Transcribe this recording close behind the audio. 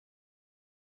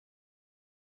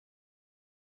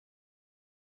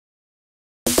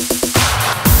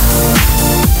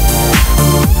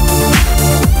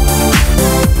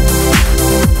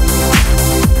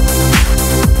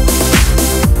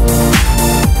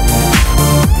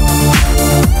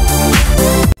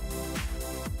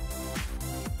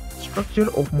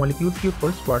Structure of molecules के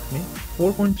first part में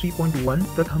 4.3.1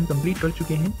 तक हम कंप्लीट कर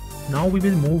चुके हैं। Now we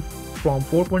will move from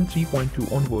 4.3.2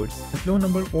 onwards. Law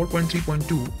number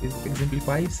 4.3.2 is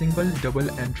exemplify single, double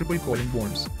and triple covalent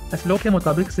bonds. इस लॉ के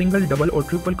मुताबिक सिंगल, डबल और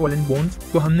ट्रिपल कोवेलेंट बॉन्ड्स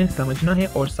को हमने समझना है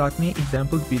और साथ में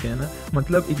एग्जांपल्स भी देना,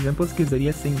 मतलब एग्जांपल्स के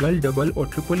जरिए सिंगल, डबल और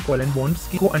ट्रिपल कोवेलेंट बॉन्ड्स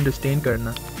को अंडरस्टैंड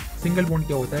करना। सिंगल बॉन्ड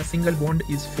क्या होता है? Single bond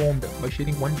is formed by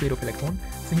sharing one pair of electron.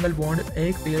 Single bond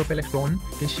एक पेयर ऑफ इलेक्ट्रॉन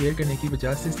के शेयर करने की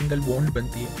वजह से सिंगल बॉन्ड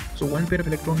बनती है। So one pair of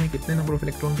electron में कितने नंबर ऑफ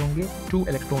इलेक्ट्रॉन्स होंगे? 2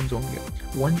 इलेक्ट्रॉन्स होंगे।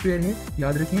 वन पेयर है,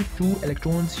 याद रखें 2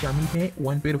 इलेक्ट्रॉन्स शामिल हैं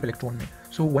वन पेयर ऑफ इलेक्ट्रॉन में।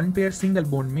 So one pair single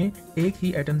bond में एक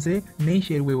ही एटम से नहीं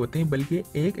शेयर हुए होते हैं, बल्कि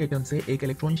एक एटम से एक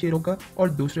इलेक्ट्रॉन शेयर होगा और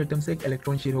दूसरे एटम से एक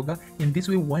इलेक्ट्रॉन शेयर होगा। In this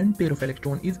way one pair of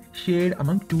electron is shared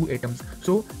among 2 atoms.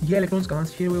 सो ये इलेक्ट्रॉन्स कहाँ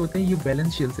से शेयर हुए होते हैं? ये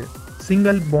वैलेंस शेल से।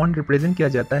 सिंगल बॉन्ड रिप्रेजेंट किया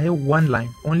जाता है one line,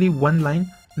 only one line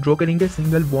draw करेंगे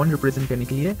सिंगल बॉन्ड रिप्रेजेंट करने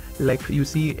के लिए। लाइक यू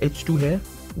सी H2 है,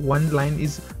 one line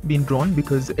is been drawn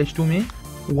because H2 में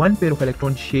one pair of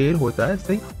electron share होता है।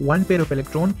 सही, वन पेयर ऑफ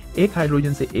इलेक्ट्रॉन, एक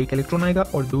हाइड्रोजन से एक इलेक्ट्रॉन आएगा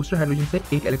और दूसरे हाइड्रोजन से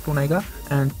एक इलेक्ट्रॉन आएगा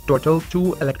and total 2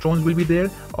 electrons will be there.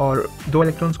 और 2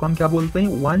 इलेक्ट्रॉन्स को हम क्या बोलते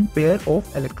हैं? वन पेयर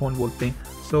ऑफ इलेक्ट्रॉन बोलते हैं।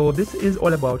 So this is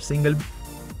all about single.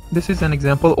 This is an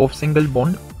example of single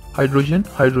bond, hydrogen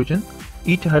hydrogen.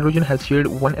 Each hydrogen has shared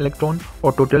 1 electron,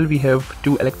 or total we have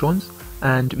 2 electrons,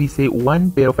 and we say one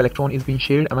pair of electron is being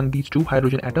shared among these 2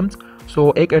 hydrogen atoms. So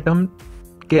एक atom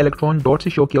के electron dot से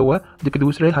show किया हुआ है, जबकि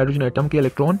दूसरे hydrogen atom के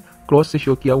electron cross से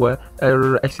शो किया हुआ है।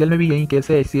 और HCl में भी यही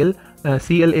केस है।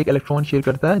 Cl एक इलेक्ट्रॉन शेयर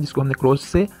करता है जिसको हमने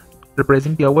क्रॉस से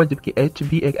रिप्रेजेंट किया हुआ है, जबकि H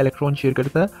भी एक इलेक्ट्रॉन शेयर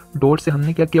करता है, डॉट से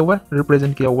हमने क्या किया हुआ है?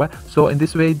 रिप्रेजेंट किया हुआ है। सो in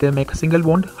this way they make single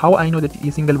bond. How I know that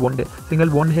ये सिंगल बॉन्ड है? सिंगल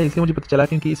बॉन्ड है इसलिए मुझे पता चला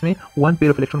क्योंकि इसमें वन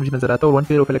पेयर ऑफ इलेक्ट्रॉन मुझे नजर आता है और वन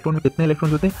पेयर ऑफ इलेक्ट्रॉन में कितने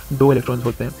इलेक्ट्रॉन्स होते हैं? 2 इलेक्ट्रॉन्स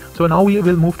होते हैं। So now we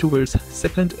will move towards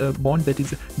second bond, that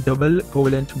is double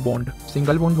covalent bond.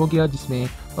 Single bond हो गया जिसमें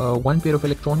one pair of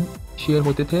electron share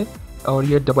होते थे, और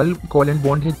ये डबल कोवेलेंट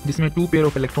बॉन्ड है जिसमें 2 पेयर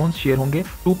ऑफ इलेक्ट्रॉन्स शेयर होंगे।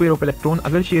 2 पेयर ऑफ इलेक्ट्रॉन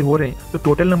अगर शेयर हो रहे हैं तो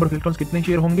टोटल नंबर ऑफ इलेक्ट्रॉन्स कितने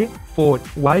शेयर होंगे? 4।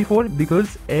 वाई 4? बिकॉज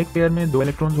एक पेयर में 2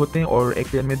 इलेक्ट्रॉन्स होते हैं और एक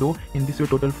पेयर में 2। In this way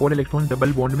total 4 electron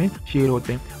double bond में शेयर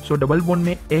होते हैं। सो डबल बॉन्ड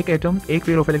में एक एटम एक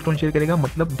पेयर ऑफ इलेक्ट्रॉन शेयर करेगा,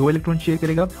 मतलब 2 इलेक्ट्रॉन शेयर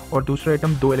करेगा, और दूसरा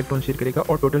एटम 2 इलेक्ट्रॉन शेयर करेगा,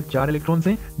 और टोटल 4 इलेक्ट्रॉन्स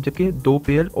हैं, जबकि 2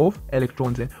 पेयर ऑफ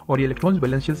इलेक्ट्रॉन्स हैं और ये इलेक्ट्रॉन्स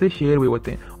वैलेंस शेल से शेयर हुए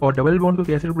होते हैं। और डबल बॉन्ड को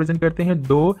कैसे रिप्रेजेंट करते हैं?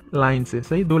 2 लाइन से।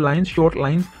 सही, 2 लाइन शॉर्ट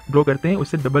लाइंस ड्रॉ करते हैं,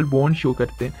 उससे डबल बॉन्ड शो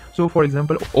करते हैं। सो फॉर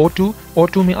एग्जांपल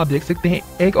O2 में आप देख सकते हैं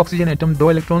एक ऑक्सीजन एटम 2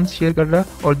 इलेक्ट्रॉन्स शेयर कर रहा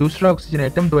है और दूसरा ऑक्सीजन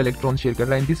एटम 2 इलेक्ट्रॉन्स शेयर कर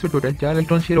रहा है। In this way total 4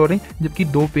 electron share हो रहे हैं, जबकि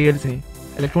 2 पेयर्स हैं,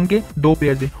 इलेक्ट्रॉन के 2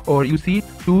 पेयर्स हैं। और यू सी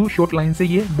 2 शॉर्ट लाइन से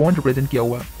ये बॉन्ड रिप्रेजेंट किया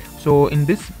हुआ है। सो in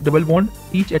this double bond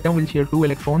each atom will share 2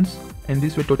 electrons and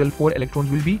this way total 4 electrons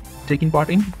will be taking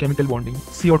part in chemical bonding.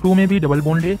 CO2 में भी डबल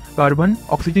बॉन्ड है, कार्बन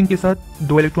ऑक्सीजन के साथ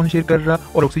 2 इलेक्ट्रॉन शेयर कर रहा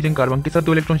और ऑक्सीजन कार्बन के साथ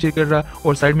 2 इलेक्ट्रॉन शेयर कर रहा,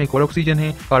 और साइड में एक और ऑक्सीजन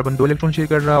है, कार्बन 2 इलेक्ट्रॉन शेयर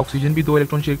कर रहा, ऑक्सीजन भी 2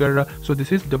 इलेक्ट्रॉन शेयर कर रहा। So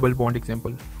this is double bond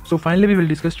example. So finally we will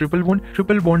discuss triple bond.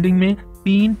 Triple bonding में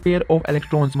 3 पेयर ऑफ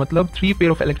इलेक्ट्रॉन्स, मतलब 3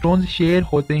 पेयर ऑफ इलेक्ट्रॉन्स शेयर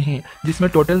होते हैं, जिसमें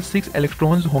टोटल 6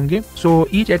 इलेक्ट्रॉन्स होंगे। So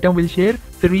each atom will share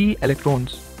 3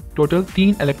 electrons. Total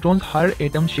 3 electrons her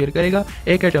atom share करेगा,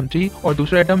 एक atom 3 और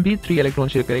दूसरा एटम भी 3 इलेक्ट्रॉन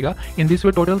शेयर करेगा। In this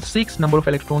way total 6 number of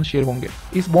electrons share होंगे।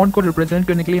 इस बॉन्ड को रिप्रेजेंट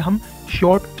करने के लिए हम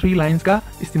शॉर्ट 3 लाइंस का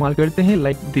इस्तेमाल करते हैं,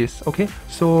 like this. Okay,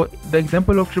 so the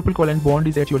example of triple covalent bond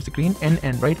is at your screen,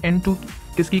 N right. N2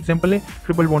 किसकी एग्जांपल है?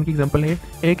 ट्रिपल बॉन्ड की एग्जांपल है।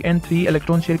 एक N 3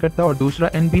 इलेक्ट्रॉन शेयर करता है और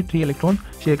दूसरा N भी 3 इलेक्ट्रॉन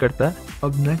शेयर करता है।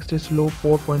 अब नेक्स्ट इज लो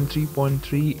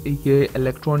 4.3.3, ये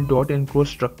electron dot and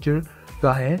cross structure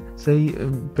का है। सही,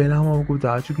 पहला हम आपको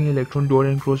बता चुके हैं electron dot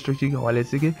and cross structure के हवाले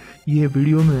से कि ये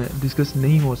वीडियो में डिस्कस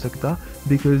नहीं हो सकता,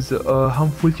 बिकॉज हम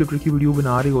फुल चैप्टर की वीडियो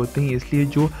बना रहे होते हैं,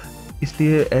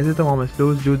 इसलिए ऐसे तमाम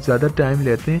मसले जो ज़्यादा टाइम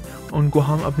लेते हैं उनको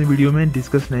हम अपने वीडियो में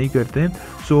डिस्कस नहीं करते हैं।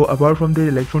 So apart from the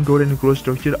electron dot and cross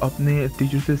structure अपने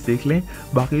टीचर से सीख लें।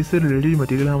 बाकी इससे रिलेटेड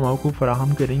मटेरियल हम आपको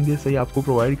फराहम करेंगे। सही, आपको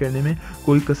प्रोवाइड करने में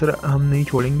कोई कसर हम नहीं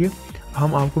छोड़ेंगे।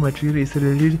 हम आपको मटेरियल इससे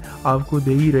रिलेटेड आपको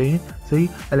दे ही रहे हैं। सही,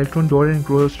 electron dot and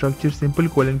cross structure simple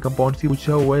covalent compound की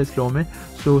पूछा हुआ है इस लॉ में।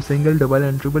 सो single, double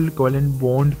and triple covalent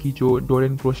bond की जो डॉट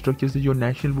एंड क्रॉस स्ट्रक्चर से जो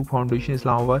नेशनल बुक फाउंडेशन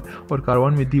इस्लामाबाद और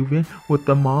कारवान में दिए हुए हैं, वो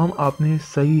तमाम आपने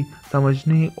सही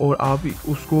समझने और आप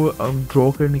उसको ड्रॉ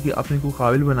करने की अपने को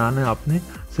काबिल बनाना है आपने।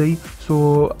 सही,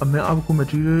 सो मैं आपको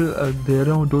मटेरियल दे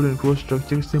रहा हूँ dot and cross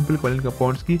structure simple covalent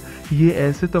compounds की। ये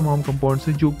ऐसे तमाम कंपाउंड्स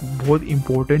हैं जो बहुत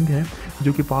इंपॉर्टेंट हैं,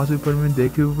 जो कि पास पेपर में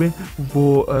देखे हुए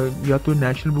वो या तो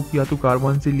नेशनल बुक या तो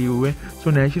कारवान से लिए हुए।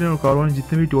 सो नेशनल और कारवान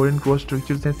जितने भी डॉट एंड क्रॉस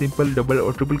स्ट्रक्चर्स हैं सिंपल, डबल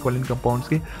और ट्रिपल कोवेलेंट कंपाउंड्स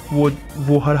के,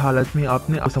 वो हर हालत में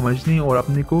आपने समझने और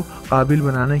अपने को काबिल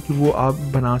बनाना है कि वो आप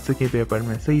बना सकें पेपर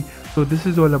में। सही, so this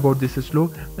is all about this slow.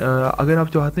 अगर आप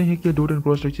चाहते हैं कि डॉट एंड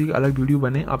क्रॉस स्ट्रक्चर की अलग वीडियो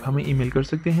बने, आप हमें ईमेल कर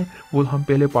सकते हैं, वो हम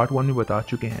पहले पार्ट 1 में बता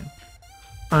चुके हैं।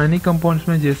 आयनिक कंपाउंड्स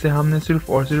में जैसे हमने सिर्फ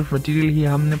और सिर्फ मटेरियल ही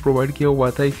हमने प्रोवाइड किया हुआ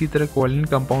था, इसी तरह कोवैलेंट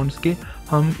कंपाउंड्स के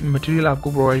हम मटेरियल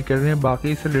आपको प्रोवाइड कर रहे हैं।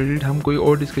 बाकी इससे रिलेटेड हम कोई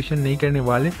और डिस्कशन नहीं करने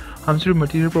वाले, हम सिर्फ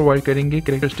मटेरियल प्रोवाइड करेंगे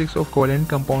कैरेक्टरिस्टिक्स ऑफ कोवैलेंट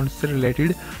कंपाउंड्स से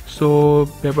रिलेटेड। सो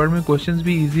पेपर में क्वेश्चंस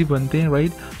भी इजी बनते हैं,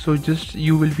 right. So just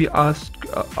you will be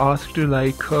asked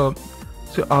like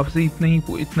so आपसे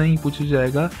इतना ही पूछा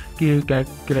जाएगा कि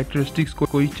कैरेक्टरिस्टिक्स को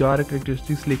कोई 4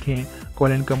 कैरेक्टरिस्टिक्स लिखे हैं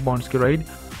कोवैलेंट कंपाउंड्स के, right.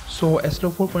 So SLO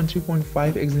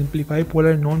 4.3.5 exemplify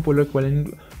polar and non-polar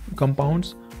covalent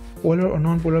compounds। Polar और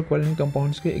नॉन पोलर कोवैलेंट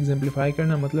कंपाउंड्स के एग्जाम्पलीफाई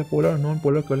करना मतलब पोलर और नॉन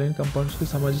पोलर कोवैलेंट कंपाउंड्स को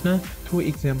समझना थ्रू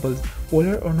एग्जांपल्स।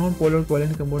 पोलर और नॉन पोलर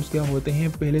कोवैलेंट कंपाउंड्स क्या होते हैं,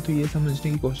 पहले तो ये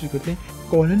समझने की कोशिश करते हैं।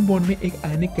 कोवैलेंट बॉन्ड में एक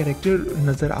आयनिक कैरेक्टर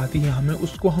नज़र आती है हमें,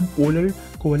 उसको हम पोलर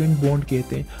कोवैलेंट बॉन्ड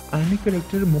कहते हैं। आयनिक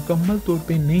कैरेक्टर मुकम्मल तौर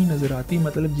पे नहीं नज़र आती,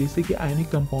 मतलब जैसे कि आयनिक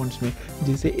कंपाउंड्स में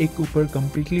जैसे एक के ऊपर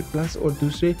कम्प्लीटली प्लस और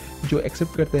दूसरे जो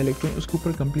एक्सेप्ट करता है इलेक्ट्रॉन उसके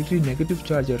ऊपर कम्प्लीटली नेगेटिव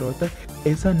चार्ज आ रहा होता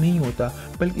है, ऐसा नहीं होता।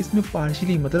 बल्कि इसमें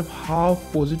पार्शियली मतलब हाफ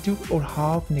पॉजिटिव और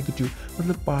हाफ नेगेटिव,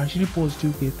 मतलब पार्शियली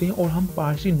पॉजिटिव कहते हैं और हम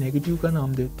पार्शियली नेगेटिव का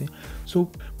नाम देते हैं। सो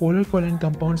पोलर कोवैलेंट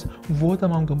कंपाउंड्स वो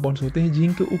तमाम कंपाउंड्स होते हैं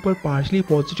जिनके ऊपर partially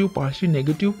positive partially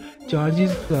negative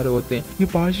charges सारे होते हैं। ये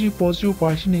partially positive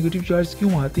partially negative charge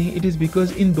क्यों आते हैं? इट इज़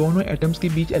बिकॉज इन दोनों एटम्स के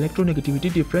बीच इलेक्ट्रोनेगेटिविटी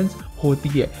डिफरेंस होती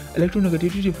है।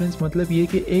 इलेक्ट्रोनेगेटिविटी डिफरेंस मतलब ये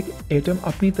कि एक एटम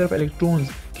अपनी तरफ इलेक्ट्रॉन्स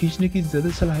खींचने की ज़्यादा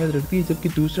सलाहियत रखती है जबकि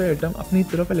दूसरा एटम अपनी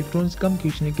तरफ इलेक्ट्रॉन्स कम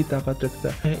खींचने की ताकत रखता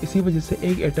है। इसी वजह से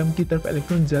एक एटम की तरफ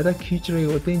इलेक्ट्रॉन ज़्यादा खींच रहे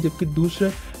होते हैं जबकि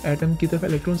दूसरे एटम की तरफ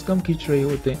इलेक्ट्रॉन्स कम खींच रहे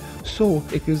होते हैं। सो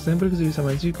एक एग्जांपल के जरिए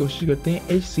समझने की कोशिश करते हैं।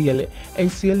 HCl है,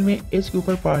 HCl में H के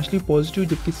ऊपर पार्शियली पॉजिटिव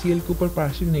जबकि Cl के ऊपर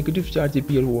पार्शियली नेगेटिव चार्ज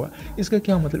अपीयर हुआ। इसका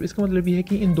क्या मतलब? इसका मतलब ये है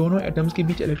कि इन दोनों एटम्स के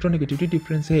बीच इलेक्ट्रोनेगेटिविटी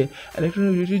डिफरेंस है।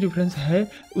 इलेक्ट्रोनेगेटिविटी डिफरेंस है,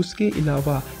 उसके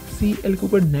अलावा Cl के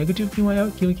ऊपर नेगेटिव क्यों आया?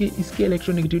 क्योंकि इसकी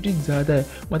इलेक्ट्रोनेगेटिविटी ज़्यादा है,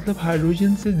 मतलब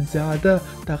हाइड्रोजन से ज़्यादा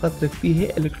ताकत रखती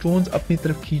है इलेक्ट्रॉन्स अपनी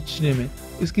तरफ खींचने में।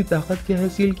 इसकी ताकत क्या है?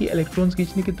 Cl की इलेक्ट्रॉन्स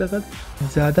खींचने की ताकत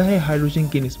ज़्यादा है हाइड्रोजन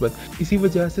की निस्बत। इसी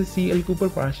वजह से Cl के ऊपर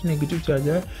पार्शियली नेगेटिव चार्ज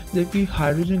है जबकि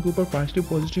हाइड्रोजन के ऊपर पार्शियली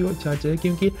पॉजिटिव चार्ज है,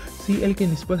 क्योंकि Cl के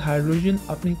निस्बत हाइड्रोजन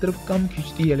अपनी तरफ कम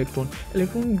खींचती है इलेक्ट्रॉन।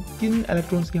 किन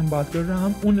इलेक्ट्रॉन्स की हम बात कर रहे हैं?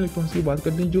 हम उन इलेक्ट्रॉन्स की बात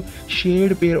करते हैं जो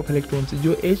शेयर्ड पेयर ऑफ इलेक्ट्रॉन्स है,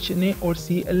 जो H ने और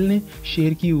Cl ने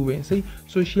शेयर किए हुए हैं, सही।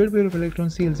 सो shared pair of electron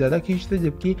Cl ज़्यादा खींचते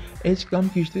जबकि H कम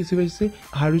खींचते, इसी वजह से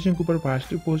हाइड्रोजन के ऊपर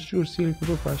पार्शियली पॉजिटिव और Cl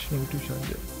के ऊपर पार्शियली नेगेटिव चार्ज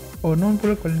है। और नॉन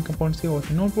पोलर कोवैलेंट कंपाउंड्स क्या होते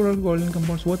हैं? नॉन पोलर कोवैलेंट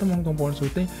कंपाउंड्स वो तमाम कंपाउंड्स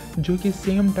होते हैं जो कि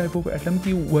सेम टाइप ऑफ एटम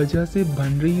की वजह से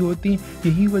बन रही होती हैं।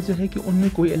 यही वजह है कि उनमें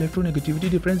कोई इलेक्ट्रोनेगेटिविटी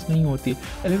डिफरेंस नहीं होती।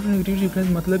 इलेक्ट्रोनेगेटिविटी डिफरेंस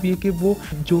मतलब ये कि वो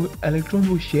जो इलेक्ट्रॉन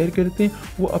वो शेयर करते हैं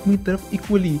वो अपनी तरफ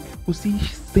इक्वली उसी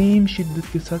सेम शिद्दत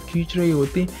के साथ खींच रहे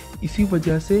होते हैं। इसी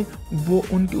वजह से वो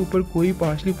उनके ऊपर कोई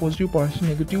पार्शियली पॉजिटिव पार्शियली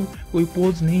नेगेटिव कोई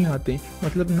पोल्स नहीं आते,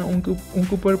 मतलब ना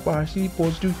उनके ऊपर पार्शियली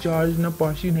पॉजिटिव चार्ज ना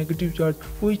पार्शियली नेगेटिव चार्ज,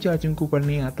 कोई चार्ज उनके ऊपर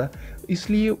नहीं आता।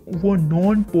 इसलिए वो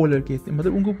नॉन पोलर कहते हैं,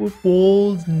 मतलब उनके ऊपर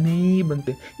पोल्स नहीं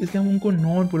बनते, इसलिए हम उनको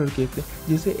नॉन पोलर कहते हैं।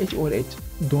 जैसे H और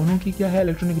H दोनों की क्या है?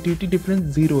 इलेक्ट्रोनेगेटिविटी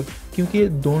डिफरेंस 0 है, क्योंकि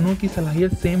दोनों की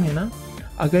सलाहियत सेम है ना।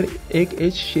 अगर एक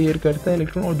H शेयर करता है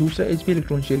इलेक्ट्रॉन और दूसरा H भी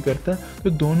इलेक्ट्रॉन शेयर करता है तो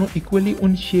दोनों इक्वली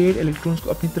उन शेयर इलेक्ट्रॉन्स को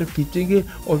अपनी तरफ खींचेंगे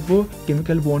और वो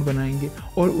केमिकल बॉन्ड बनाएंगे।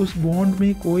 और उस बॉन्ड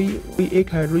में कोई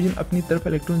एक हाइड्रोजन अपनी तरफ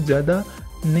इलेक्ट्रॉन ज़्यादा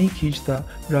नहीं खींचता,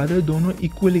 रादर दोनों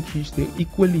इक्वली खींचते,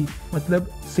 इक्वली मतलब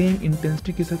सेम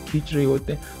इंटेंसिटी के साथ खींच रहे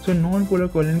होते हैं। So non polar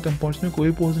covalent compounds में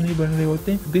कोई पोल्स नहीं बन रहे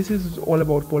होते हैं। This is all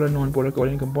about polar non polar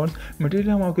covalent compounds. Material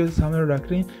हम आपके सामने रख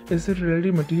रहे हैं, इससे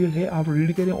रिलेटेड मटेरियल है, आप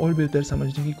रीड करें और बेहतर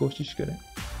समझने की कोशिश करें।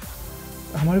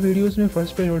 हमारे वीडियोस में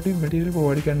फर्स्ट प्रायोरिटी मटेरियल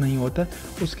प्रोवाइड करना ही होता है,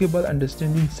 उसके बाद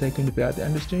अंडरस्टैंडिंग सेकंड पे आते हैं।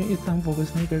 अंडरस्टैंडिंग इतना हम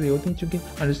फोकस नहीं कर रहे होते हैं क्योंकि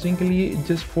अंडरस्टैंडिंग के लिए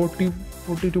जस्ट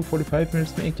 40 to 45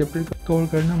 मिनट्स में एक चैप्टर कवर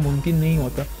करना मुमकिन नहीं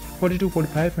होता। 40 to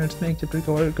 45 मिनट्स में एक चैप्टर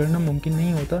कवर करना मुमकिन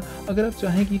नहीं होता। अगर आप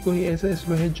चाहें कि कोई ऐसा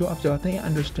स्लो है जो आप चाहते हैं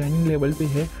अंडरस्टैंडिंग लेवल पे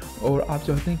है और आप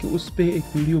चाहते हैं कि उस पर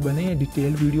एक वीडियो बने या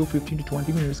डिटेल वीडियो 15 to 20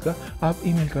 मिनट्स का, आप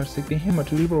ईमेल कर सकते हैं।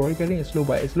 मटेरियल प्रोवाइड करें स्लो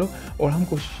बाय स्लो, और हम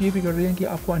कोशिश ये भी कर रहे हैं कि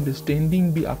आपको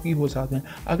अंडरस्टैंडिंग भी आपकी हो साथ में।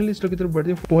 अगले स्लो की तरफ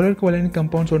बढ़ते हैं। पोलर कोवैलेंट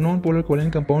कंपाउंड्स और नॉन पोलर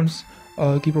कोवैलेंट कंपाउंड्स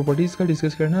की प्रॉपर्टीज़ का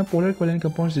डिस्कस करना है। पोलर कोवैलेंट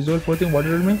कंपाउंड्स रिजोल्व होते हैं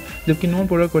वाटर में, जबकि non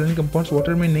polar covalent compounds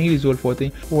water में नहीं रिजोल्व होते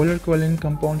हैं। पोलर कोवैलेंट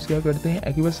कंपाउंड्स क्या करते हैं?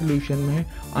 एक्वस सॉल्यूशन में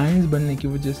आयंस बनने की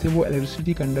वजह से वो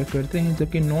इलेक्ट्रिसिटी कंडक्ट करते हैं,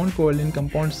 जबकि नॉन कोवैलेंट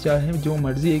कंपाउंड्स चाहे जो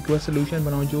मर्जी एक्वस सॉल्यूशन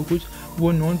बनाओ जो कुछ,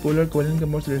 वो non polar covalent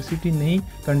compounds electricity नहीं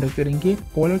कंडक्ट करेंगे।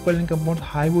 Polar covalent compounds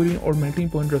high boiling और मेल्टिंग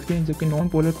पॉइंट रखते हैं, जबकि non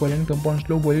polar covalent compounds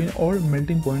low boiling और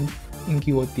मेल्टिंग पॉइंट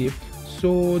इनकी होती है।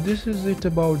 So this is it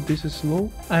about this slow.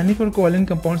 आयनिक और कोवैलेंट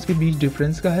कंपाउंड्स के बीच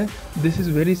डिफरेंस का है। This is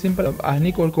very simple. अब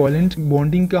आयनिक और कोवैलेंट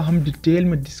बॉन्डिंग का हम डिटेल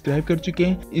में डिस्क्राइब कर चुके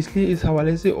हैं, इसलिए इस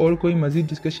हवाले से और कोई मजीद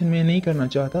डिस्कशन मैं नहीं करना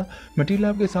चाहता। मटेरियल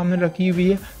आपके सामने रखी हुई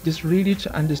है, just read it,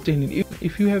 understand it.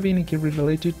 If you have any query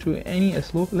related to any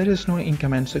slow, let us know in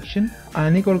comment section.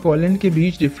 आयनिक और कोवैलेंट के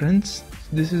बीच difference,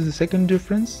 this is the second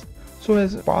difference. So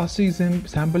as past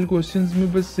sample questions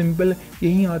में बस simple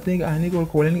यही आते हैं कि आयनिक और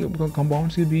covalent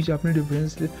compounds के बीच आपने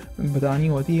डिफरेंस बतानी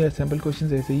होती है, सैम्पल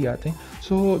क्वेश्चंस ऐसे ही आते हैं।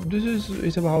 So this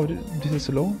is about this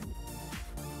slow.